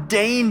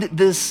ordained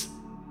this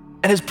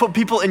and has put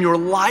people in your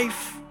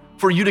life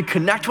for you to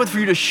connect with, for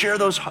you to share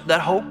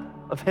that hope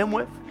of him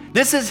with.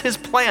 This is his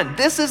plan.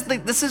 This is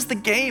the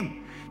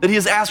game that he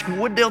has asked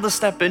Wooddale to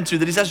step into,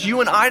 that he's asked you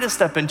and I to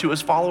step into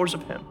as followers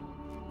of him.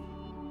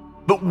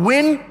 But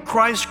when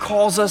Christ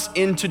calls us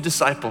into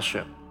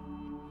discipleship,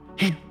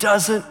 he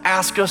doesn't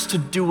ask us to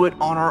do it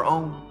on our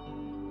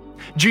own.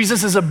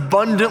 Jesus is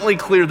abundantly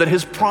clear that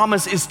his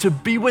promise is to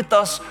be with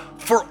us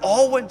for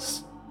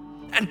always.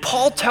 And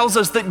Paul tells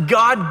us that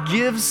God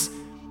gives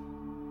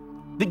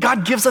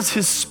us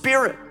his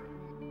Spirit.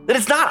 That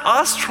it's not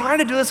us trying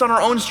to do this on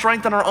our own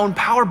strength and our own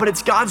power, but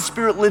it's God's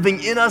Spirit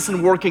living in us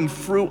and working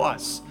through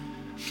us.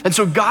 And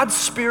so God's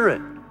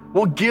Spirit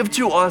will give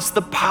to us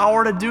the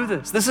power to do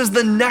this. This is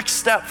the next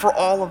step for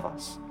all of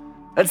us.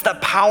 It's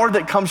that power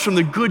that comes from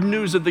the good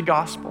news of the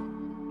gospel.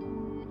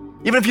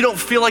 Even if you don't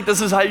feel like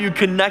this is how you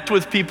connect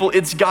with people,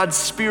 it's God's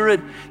Spirit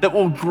that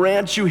will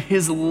grant you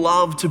his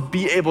love to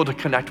be able to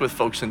connect with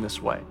folks in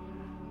this way.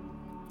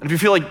 And if you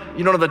feel like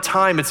you don't have the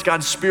time, it's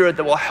God's Spirit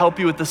that will help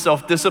you with the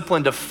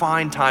self-discipline to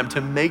find time,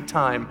 to make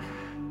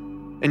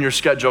time in your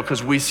schedule,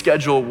 because we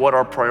schedule what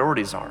our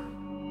priorities are.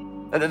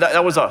 And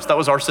that was us. That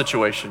was our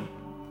situation.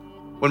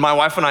 When my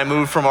wife and I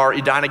moved from our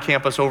Edina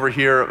campus over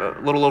here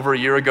a little over a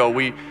year ago,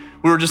 we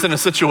were just in a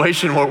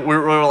situation where we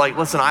were like,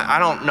 listen, I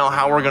don't know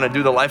how we're gonna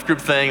do the life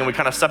group thing, and we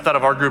kind of stepped out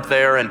of our group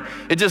there, and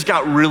it just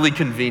got really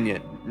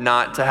convenient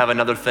not to have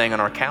another thing on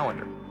our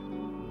calendar.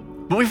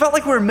 But we felt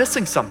like we were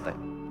missing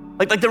something.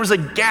 Like there was a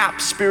gap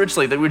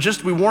spiritually that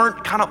we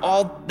weren't kind of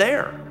all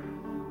there.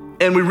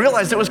 And we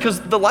realized it was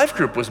because the life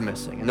group was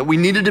missing and that we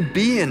needed to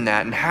be in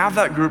that and have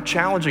that group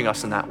challenging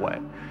us in that way.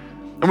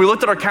 And we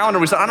looked at our calendar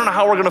and we said, I don't know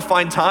how we're gonna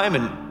find time.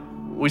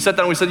 And we sat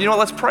down and we said, you know what,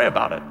 let's pray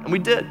about it. And we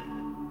did.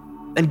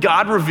 And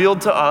God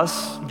revealed to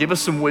us, gave us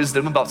some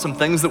wisdom about some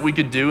things that we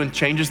could do and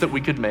changes that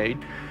we could make.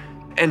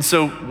 And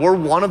so we're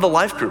one of the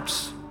life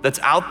groups that's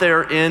out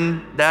there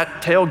in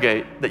that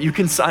tailgate that you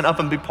can sign up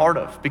and be part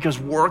of, because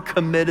we're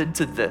committed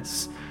to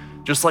this,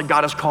 just like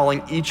God is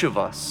calling each of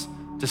us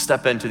to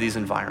step into these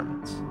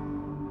environments.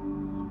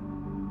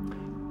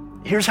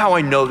 Here's how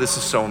I know this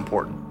is so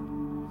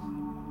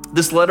important.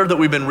 This letter that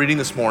we've been reading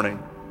this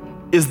morning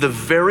is the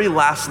very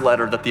last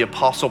letter that the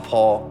Apostle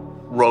Paul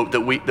wrote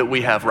that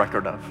we have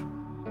record of.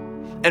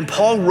 And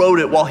Paul wrote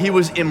it while he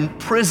was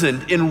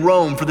imprisoned in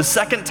Rome for the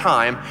second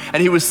time,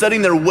 and he was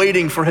sitting there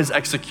waiting for his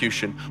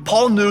execution.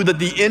 Paul knew that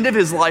the end of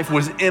his life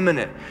was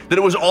imminent, that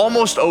it was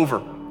almost over.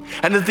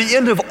 And at the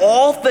end of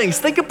all things,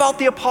 think about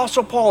the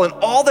Apostle Paul and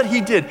all that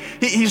he did.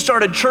 He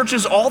started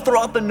churches all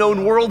throughout the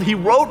known world. He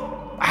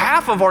wrote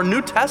half of our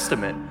New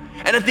Testament.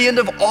 And at the end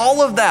of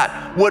all of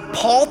that, what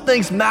Paul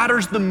thinks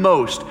matters the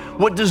most,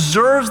 what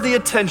deserves the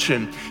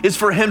attention, is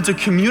for him to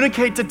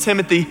communicate to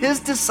Timothy, his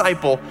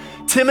disciple,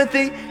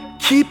 Timothy,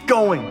 keep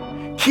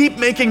going, keep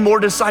making more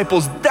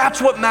disciples. That's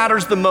what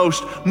matters the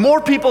most. More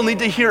people need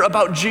to hear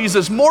about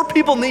Jesus. More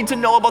people need to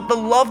know about the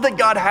love that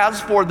God has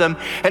for them.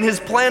 And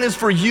his plan is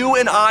for you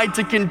and I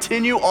to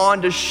continue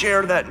on to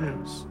share that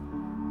news.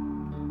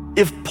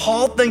 If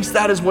Paul thinks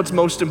that is what's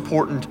most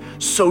important,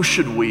 so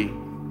should we.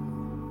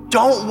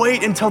 Don't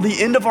wait until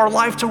the end of our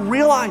life to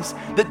realize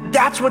that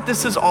that's what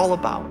this is all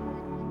about.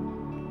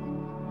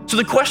 So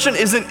the question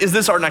isn't, is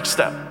this our next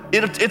step?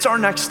 It's our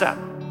next step.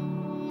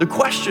 The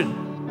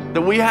question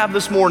that we have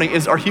this morning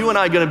is, are you and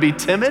I gonna be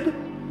timid,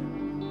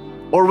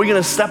 or are we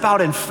gonna step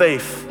out in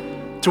faith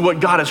to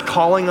what God is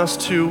calling us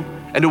to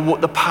and to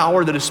what the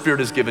power that his Spirit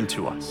has given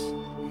to us?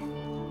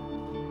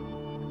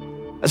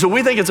 And so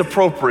we think it's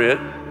appropriate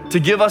to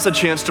give us a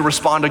chance to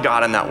respond to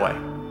God in that way.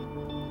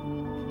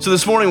 So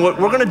this morning, what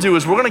we're gonna do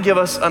is we're gonna give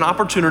us an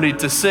opportunity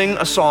to sing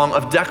a song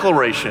of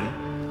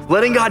declaration,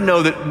 letting God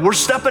know that we're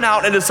stepping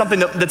out into something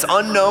that's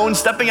unknown,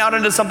 stepping out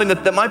into something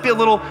that might be a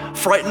little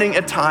frightening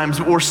at times,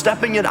 but we're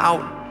stepping it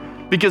out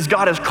because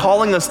God is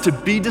calling us to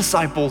be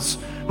disciples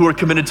who are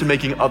committed to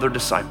making other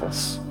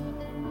disciples.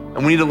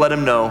 And we need to let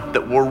him know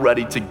that we're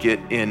ready to get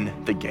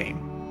in the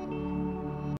game.